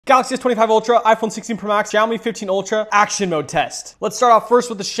Galaxy S25 Ultra, iPhone 16 Pro Max, Xiaomi 15 Ultra, action mode test. Let's start off first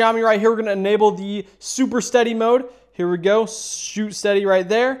with the Xiaomi right here. We're gonna enable the super steady mode. Here we go, shoot steady right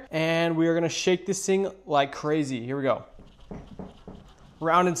there. And we are gonna shake this thing like crazy. Here we go.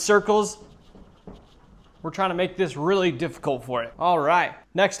 Round in circles. We're trying to make this really difficult for it. All right,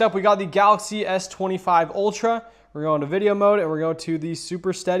 next up we got the Galaxy S25 Ultra. We're going to video mode and we're going to the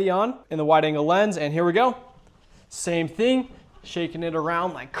super steady on in the wide angle lens. And here we go. Same thing, shaking it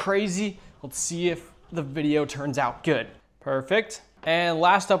around like crazy. Let's see if the video turns out good. Perfect. And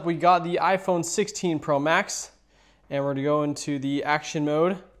last up, we got the iPhone 16 Pro Max. And we're gonna go into the action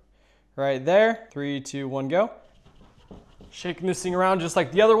mode right there. 3, 2, 1, go. Shaking this thing around just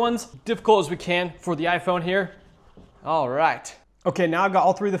like the other ones. Difficult as we can for the iPhone here. All right. Okay, now I've got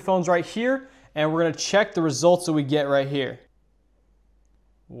all three of the phones right here, and we're gonna check the results that we get right here.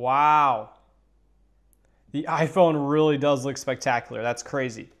 Wow. The iPhone really does look spectacular. That's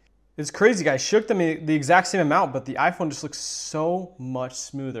crazy. It's crazy, guys. Shook them the exact same amount, but the iPhone just looks so much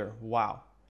smoother. Wow.